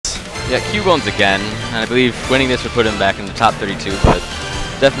Yeah, Cubones again, and I believe winning this would put him back in the top 32, but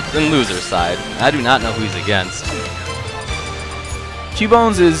definitely in loser's side. I do not know who he's against.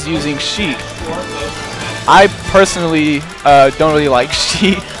 Cubones is using Sheik. I personally don't really like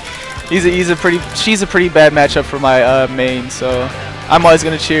Sheik. She's a pretty bad matchup for my main, so I'm always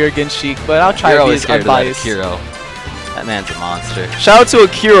gonna cheer against Sheik, but I'll try to be as unbiased. That man's a monster. Shout out to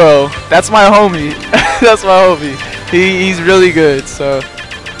Akiro. That's my homie. That's my homie. He's really good. So,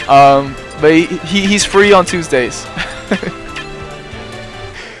 but he's free on Tuesdays.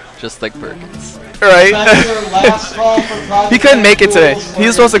 Just like Perkins. Right. He couldn't make it today. He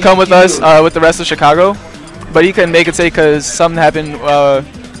was supposed to come with us with the rest of Chicago, but he couldn't make it today because something happened.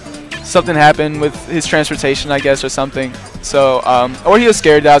 Something happened with his transportation, I guess, or something. So, or he was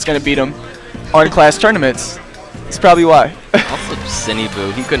scared that I was gonna beat him on class tournaments. That's probably why. Also,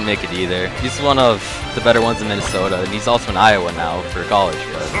 Boo, he couldn't make it either. He's one of the better ones in Minnesota, and he's also in Iowa now for college.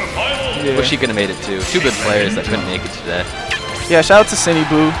 But yeah. Wish he could have made it too. Two good players that couldn't make it today. Yeah, shout out to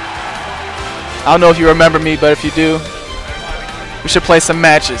Boo. I don't know if you remember me, but if you do, we should play some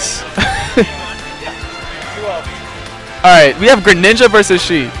matches. Alright, we have Greninja versus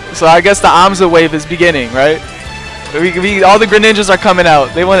She. So I guess the Amza wave is beginning, right? All the Greninjas are coming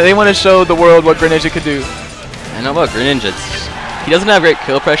out. They want to show the world what Greninja could do. I know about Greninja. He doesn't have great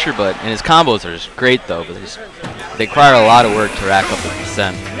kill pressure, but and his combos are just great though. But they require a lot of work to rack up the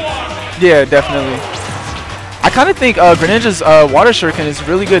percent. Yeah, definitely. I kind of think Greninja's Water Shuriken is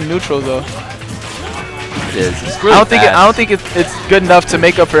really good neutral though. It is. It's really I don't think it's good enough to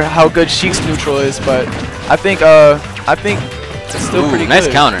make up for how good Sheik's neutral is, but I think it's still pretty nice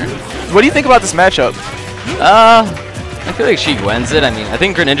good. Counter. What do you think about this matchup? I feel like Sheik wins it. I mean, I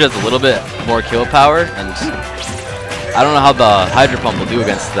think Greninja has a little bit more kill power, and I don't know how the Hydro Pump will do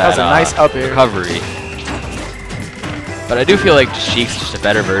against that. That was a nice up air. Recovery. But I do feel like Sheik's just a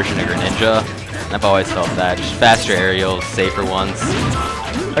better version of Greninja. And I've always felt that. Just faster aerials, safer ones.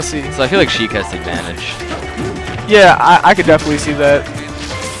 I see. So I feel like Sheik has the advantage. Yeah, I could definitely see that.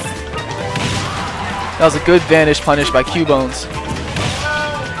 That was a good vanish punish by Cubones.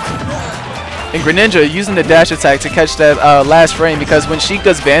 And Greninja using the dash attack to catch that last frame, because when Sheik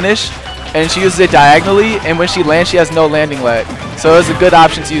does vanish, and she uses it diagonally, and when she lands, she has no landing lag. So it's a good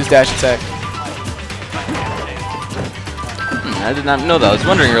option to use dash attack. I did not know that. I was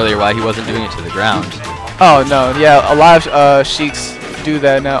wondering earlier why he wasn't doing it to the ground. Oh no, yeah, a lot of Sheiks do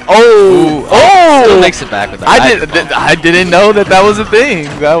that now. Ooh, still makes it back with that. I didn't know that was a thing.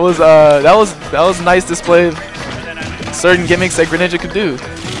 That was a nice display of certain gimmicks that Greninja could do.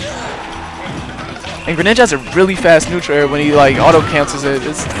 And Greninja has a really fast neutral air when he like auto cancels it.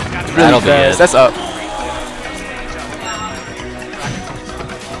 It's really fast. That's up.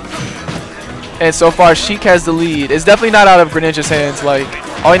 And so far, Sheik has the lead. It's definitely not out of Greninja's hands. Like,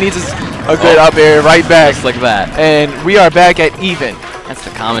 all he needs is a good up air right back. Just like that. And we are back at even. That's the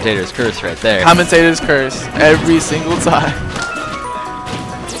commentator's curse right there. Commentator's curse every single time.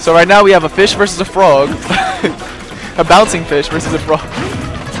 So right now we have a fish versus a frog. A bouncing fish versus a frog.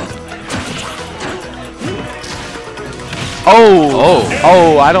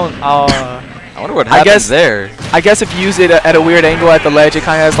 I don't. I wonder what happens there. I guess if you use it at a weird angle at the ledge, it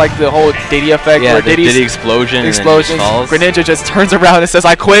kind of has like the whole Diddy effect. Yeah, where the Diddy explosion. Greninja just turns around and says,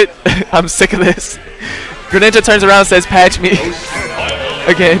 "I quit. I'm sick of this." Greninja turns around and says, "Patch me."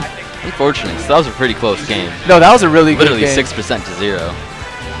 Again. Unfortunately, so that was a pretty close game. No, that was a really good game. Literally 6% to 0.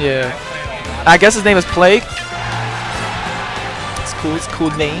 Yeah. I guess his name is Plague. It's cool. It's a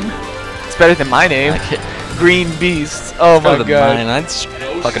cool name. It's better than my name. Like it. Green Beast. Oh my god. Mine. That's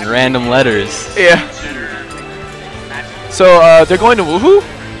fucking random letters. Yeah. So they're going to Woohoo?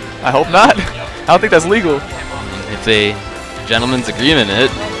 I hope not. I don't think that's legal. If a gentleman's agreement,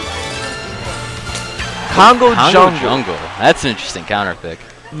 it. Congo Jungle. That's an interesting counter pick.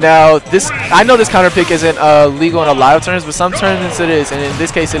 Now I know this counter pick isn't legal in a lot of tournaments, but some tournaments it is, and in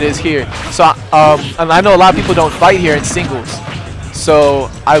this case it is here. So and I know a lot of people don't fight here in singles. So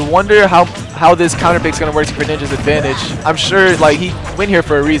I wonder how this counter pick is gonna work to Greninja's advantage. I'm sure like he went here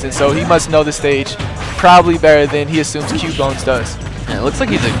for a reason, so he must know the stage probably better than he assumes Cubones does. Yeah, it looks like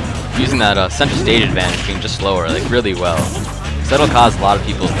he's using that center stage advantage, being just slower, like really well. So that'll cause a lot of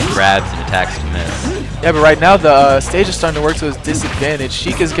people's grabs and attacks to miss. Yeah, but right now the stage is starting to work to his disadvantage.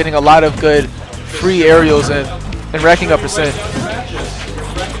 Sheik is getting a lot of good free aerials and racking up percent.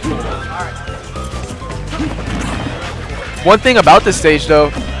 One thing about this stage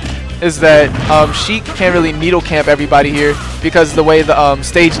though is that Sheik can't really needle camp everybody here because of the way the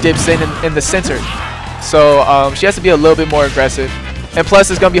stage dips in the center. So she has to be a little bit more aggressive. And plus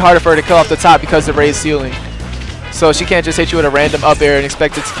it's going to be harder for her to kill off the top because of the raised ceiling. So she can't just hit you with a random up air and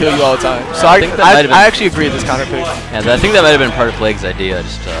expect it to kill you all the time. So I I, think that might have been- I actually agree with this counter pick. Yeah, I think that might have been part of Plague's idea,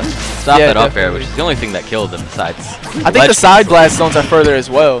 just to stop Yeah, that up air, definitely. which is the only thing that killed him besides. I think the side blast zones are further as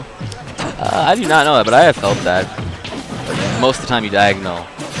well. I do not know that, but I have felt that. Most of the time you're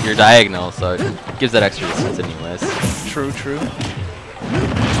diagonal, so it gives that extra distance anyways. True, true.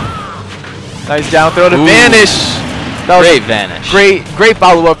 Nice down throw to Ooh. Vanish. That was Great Vanish. Great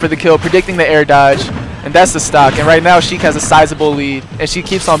follow-up for the kill, predicting the air dodge. And that's the stock. And right now, Sheik has a sizable lead, and she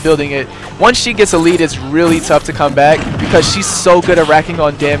keeps on building it. Once she gets a lead, it's really tough to come back because she's so good at racking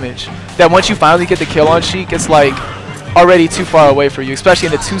on damage that once you finally get the kill on Sheik, it's like already too far away for you, especially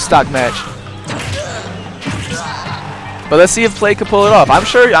in a 2-stock match. But let's see if Plague can pull it off. I'm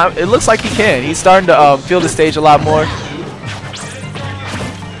sure it looks like he can. He's starting to feel the stage a lot more.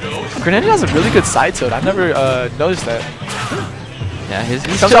 Greninja has a really good side tilt. I've never noticed that. Yeah, his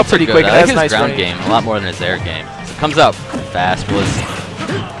comes out pretty good. quick. I And like that's his nice ground range. game a lot more than his air game. So it comes out fast. Well,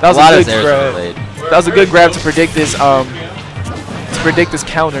 That was a lot a of good his airs grab. are delayed. That was a good grab to predict this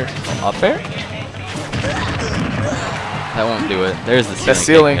counter. Up air? That won't do it. There's the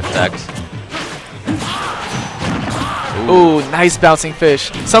ceiling. effect. Ooh, nice bouncing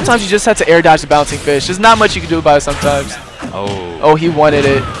fish. Sometimes you just have to air dodge the bouncing fish. There's not much you can do about it sometimes. Oh, he wanted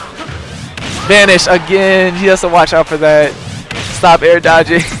it. Vanish again. He has to watch out for that. Stop air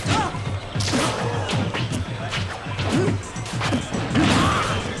dodging.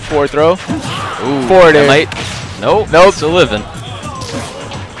 Forward throw. Ooh, Forward air. Nope. Still living.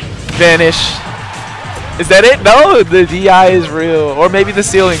 Vanish. Is that it? No, the DI is real. Or maybe the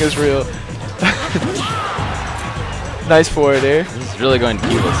ceiling is real. Nice forward air. This is really going to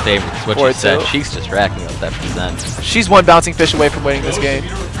keep us stable. That's what Forward you said. tilt. She's just racking up that percent. She's one bouncing fish away from winning this game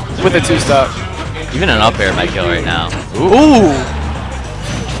with a 2-stock. Even an up air might kill right now. Ooh.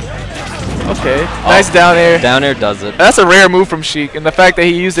 Okay. Nice down air. Down air does it. That's a rare move from Sheik, and the fact that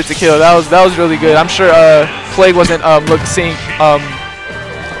he used it to kill, that was really good. I'm sure Plague wasn't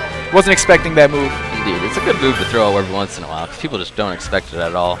wasn't expecting that move. Indeed, it's a good move to throw every once in a while because people just don't expect it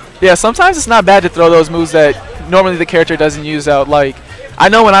at all. Yeah, sometimes it's not bad to throw those moves that normally the character doesn't use out. Like, I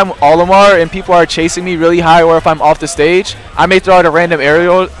know when I'm Olimar and people are chasing me really high, or if I'm off the stage, I may throw out a random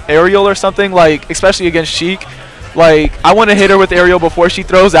aerial or something, like, especially against Sheik. Like, I want to hit her with aerial before she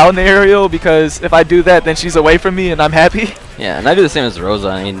throws out an aerial, because if I do that, then she's away from me and I'm happy. Yeah, and I do the same as Rosa.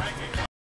 I mean,